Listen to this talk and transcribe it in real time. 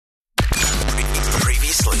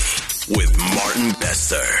with Martin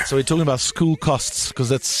Bester. So we're talking about school costs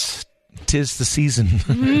because tis the season.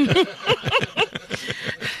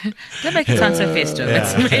 Don't make it sound so festive.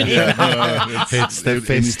 It's really not. It's the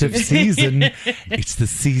festive season. It's the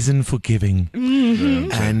season for giving.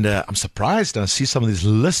 Mm-hmm. And I'm surprised. I see some of these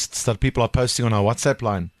lists that people are posting on our WhatsApp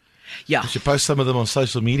line. Yeah. You should post some of them on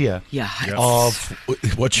social media. Yeah. Of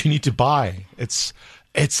what you need to buy. It's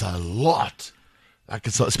a lot. Like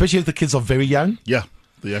especially if the kids are very young. Yeah,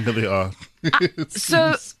 the younger they are.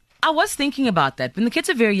 So I was thinking about that. When the kids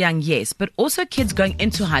are very young, yes, but also kids going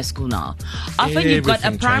into high school now. Often you've got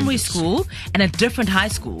a primary school and a different high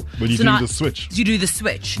school. When you so do now, the switch. You do the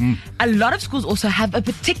switch. A lot of schools also have a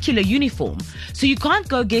particular uniform. So you can't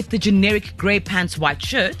go get the generic grey pants, white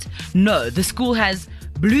shirt. No, the school has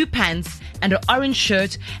blue pants and an orange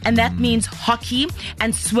shirt, and that means hockey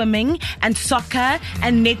and swimming and soccer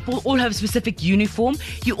and netball all have a specific uniform.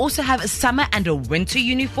 You also have a summer and a winter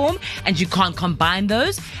uniform, and you can't combine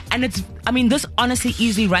those. And this honestly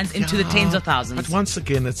easily runs into the tens of thousands. But once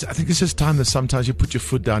again, I think it's just time that sometimes you put your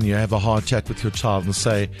foot down, you have a hard chat with your child and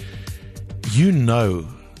say, you know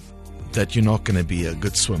that you're not going to be a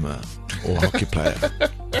good swimmer or hockey player.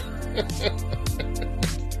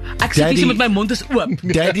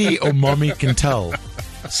 Daddy or mommy can tell.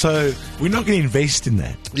 So we're not going to invest in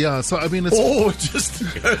that. Yeah, so I mean, it's or just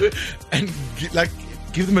go and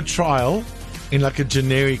give them a trial in like a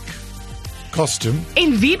generic costume.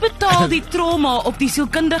 En wie betaal die trauma op die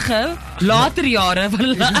sielkundige later jare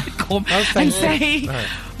wanneer hulle uitkom en sê,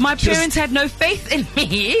 my parents had no faith in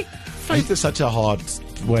me. Faith is such a hard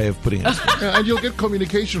way of putting it. Yeah, and you'll get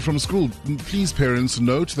communication from school. Please, parents,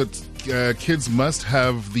 note that kids must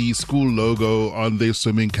have the school logo on their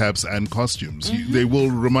swimming caps and costumes. They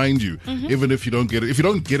will remind you, even if you don't get it. If you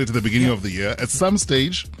don't get it at the beginning of the year, at some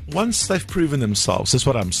stage, once they've proven themselves, that's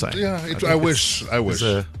what I'm saying. Yeah, I wish.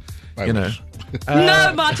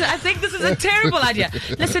 No, Martin, I think this is a terrible idea.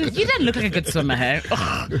 Listen, you don't look like a good swimmer, hey?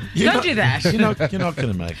 Don't do that. You're not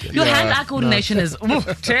going to make it. Your hand-eye coordination is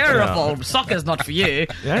terrible. Yeah. Soccer's not for you.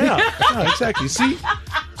 Yeah, exactly. See,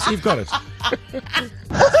 you've got it.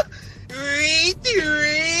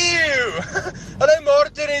 Hallo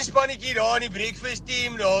Martin en spannetjie daar in die breakfast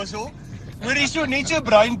team daarso. Hoor jy so net so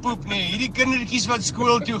breinpoep nie, hierdie kindertjies wat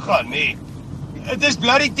skool toe gaan, nê. It is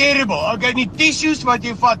bloody terrible. Okay, die tissues wat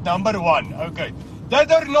jy vat, number 1. Okay.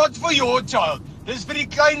 That are not for your child. Dis vir die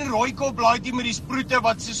klein rooikop laaitjie met die sproete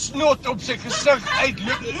wat se snot op sy gesig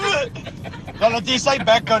uitloop. Dan laat jy sy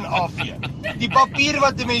bek kan afvee. Die papier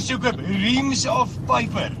wat 'n mens soek, reams of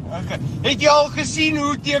paper. Okay. Het jy al gesien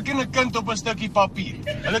hoe teken 'n kind op 'n stukkie papier?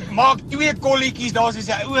 Hulle maak 2 kolletjies daar so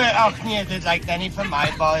sê, "O, ag nee, dit lyk nou nie vir my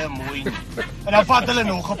baie mooi nie." En dan vat hulle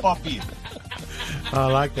nog 'n papier. I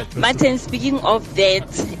like that. Martin, speaking of that,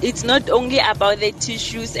 it's not only about the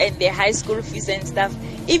tissues and the high school fees and stuff.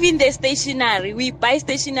 Even the stationery, we buy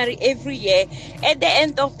stationery every year. At the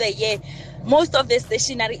end of the year, most of the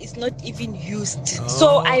stationery is not even used.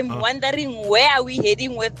 So I'm wondering, where are we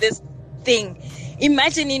heading with this thing?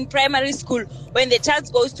 Imagine in primary school, when the child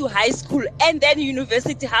goes to high school and then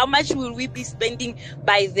university, how much will we be spending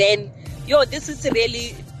by then? This is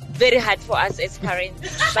really very hard for us as parents.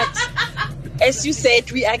 But as you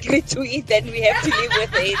said, we agree to it and we have to live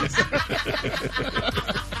with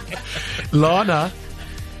it. Lana.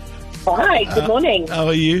 Hi, good morning. How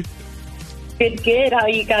are you? Good. How are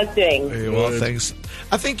you guys doing? Very well, thanks.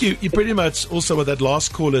 I think you pretty much also what that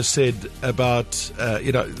last caller said about,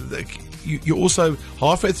 you also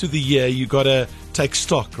halfway through the year, you got to take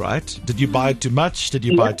stock, right? Did you buy too much? Did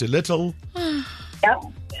you buy too little? Yeah.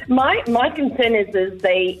 My concern is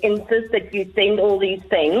they insist that you send all these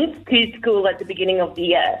things to school at the beginning of the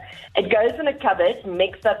year. It goes in a cupboard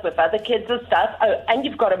mixed up with other kids' stuff. Oh, and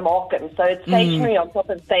you've got to mark them. So it's stationery on top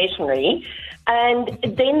of stationery. And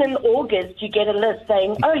then in August, you get a list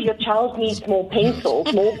saying, oh, your child needs more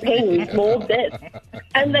pencils, more pens, more this.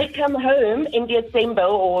 And they come home in December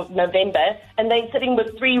or November, and they're sitting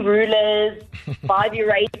with 3 rulers, 5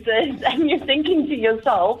 erasers, and you're thinking to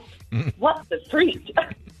yourself, what the freak?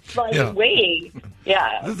 Where?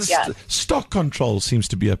 Yeah. Stock control seems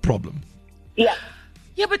to be a problem. Yeah.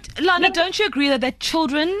 Yeah, but Lana, don't you agree that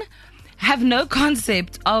children have no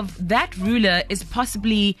concept of that ruler is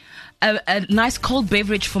possibly a nice cold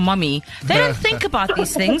beverage for mommy? They don't think about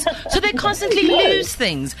these things, so they constantly lose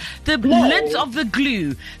things. The lids of the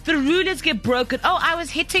glue, the rulers get broken. Oh, I was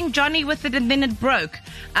hitting Johnny with it and then it broke.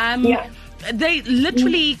 they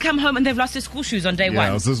literally come home and they've lost their school shoes on day Yeah, I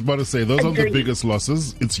one. was just about to say, those are the Agreed. biggest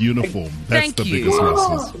losses. It's uniform. That's Thank the you. biggest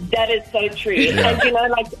losses. That is so true.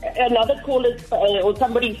 And like another caller or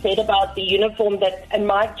somebody said about the uniform that in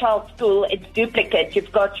my child's school, it's duplicate.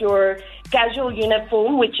 You've got your casual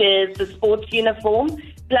uniform, which is the sports uniform,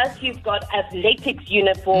 plus you've got athletics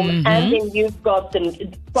uniform, and then you've got the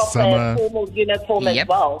proper Summer. formal uniform as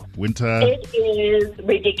well. Winter. It is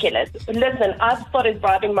ridiculous. Listen, I've started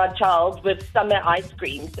bribing my child with summer ice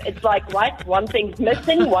creams. It's like, right, one thing's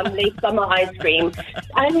missing, one less summer ice cream.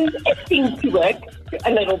 And it seems to work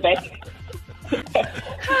a little bit.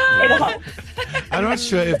 It helps. I'm not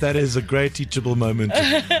sure if that is a great teachable moment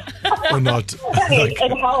or not.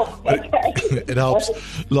 It helps. Okay. It helps.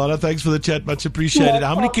 Lana, thanks for the chat. Much appreciated.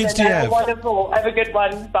 How many kids do you have? Wonderful. Have a good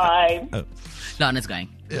one. Bye. Lana's going.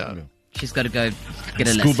 Yeah. She's got to go get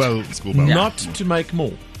a School list. bell. School bell. Not to make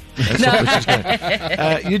more. That's not what she's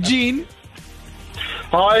going. Eugene.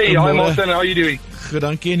 Hi Goeiemôre. Martin, how are you doing? Goed,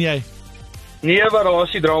 dankie en jy. Nee,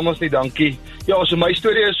 variasie dramas nie, dankie. Ja, so my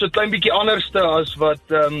storie is so 'n klein bietjie anderste as wat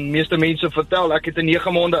meeste mense vertel. Ek het 'n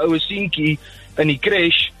 9 maande oue seentjie in die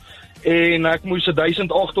crash en ek moes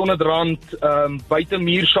R1,800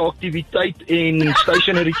 buitemuurse aktiwiteit en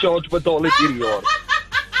stationary charge betaal het hierdie jaar.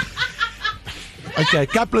 Okay,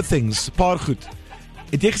 couple of things. Paar goed.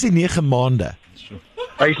 Het jy gesê 9 maande?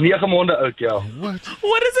 Hy is 9 maande oud, ja.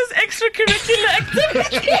 What is this extracurricular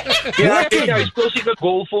activity? Ja, hy speel seker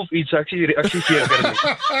golf of iets, ek sê seker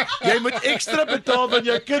nie. Jy moet ekstra betaal want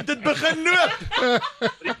jou kind het begin loop.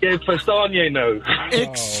 Jy verstaan jy nou?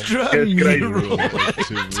 Extra Dis crazy. mural.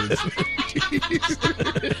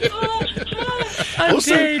 I'm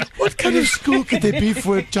Also, dead. what kind of school could there be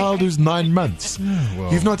for a child who's 9 months?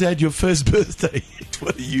 You've not had your first birthday yet.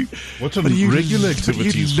 What are you? What are what are you regular what are you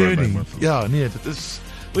activities for a learning? 9-month-old? Ja, nee, dit is.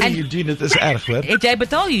 Wat En- jy doen, dit is erg, hoor. Het jy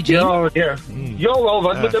betaal, Eugene? Ja, ja. Ja, wel,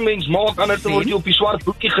 wat moet 'n mens maak? Anders word jy op die swart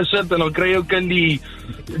boekie gesit en dan kry jou kind die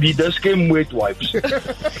Dischem wet wipes.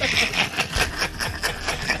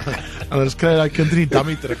 Anders kry hy kind nie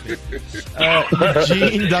dummy terug nie.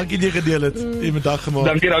 Eugene, dankie dat jy gedeel het. Jy het dag gemaak.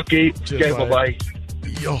 Dankie, dankie. Cheers, Okay, bye. bye-bye.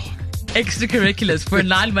 Ja. Extracurriculars for a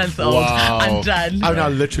 9-month-old. I'm done. Oh,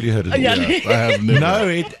 nou literally heard it. Ja, Yeah. nee. I have never. Nou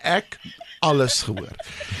het ek alles gehoor.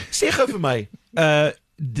 Sê gou vir my,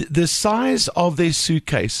 the size of their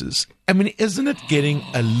suitcases, I mean, isn't it getting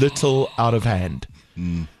a little out of hand?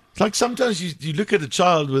 It's like sometimes you look at a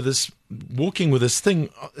child with this, walking with this thing,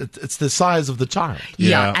 it's the size of the child. Yeah,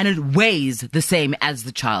 Yeah. and it weighs the same as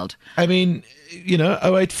the child. I mean,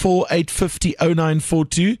 084 850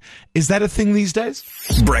 0942, is that a thing these days?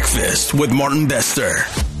 Breakfast with Martin Bester.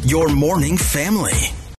 Your morning family.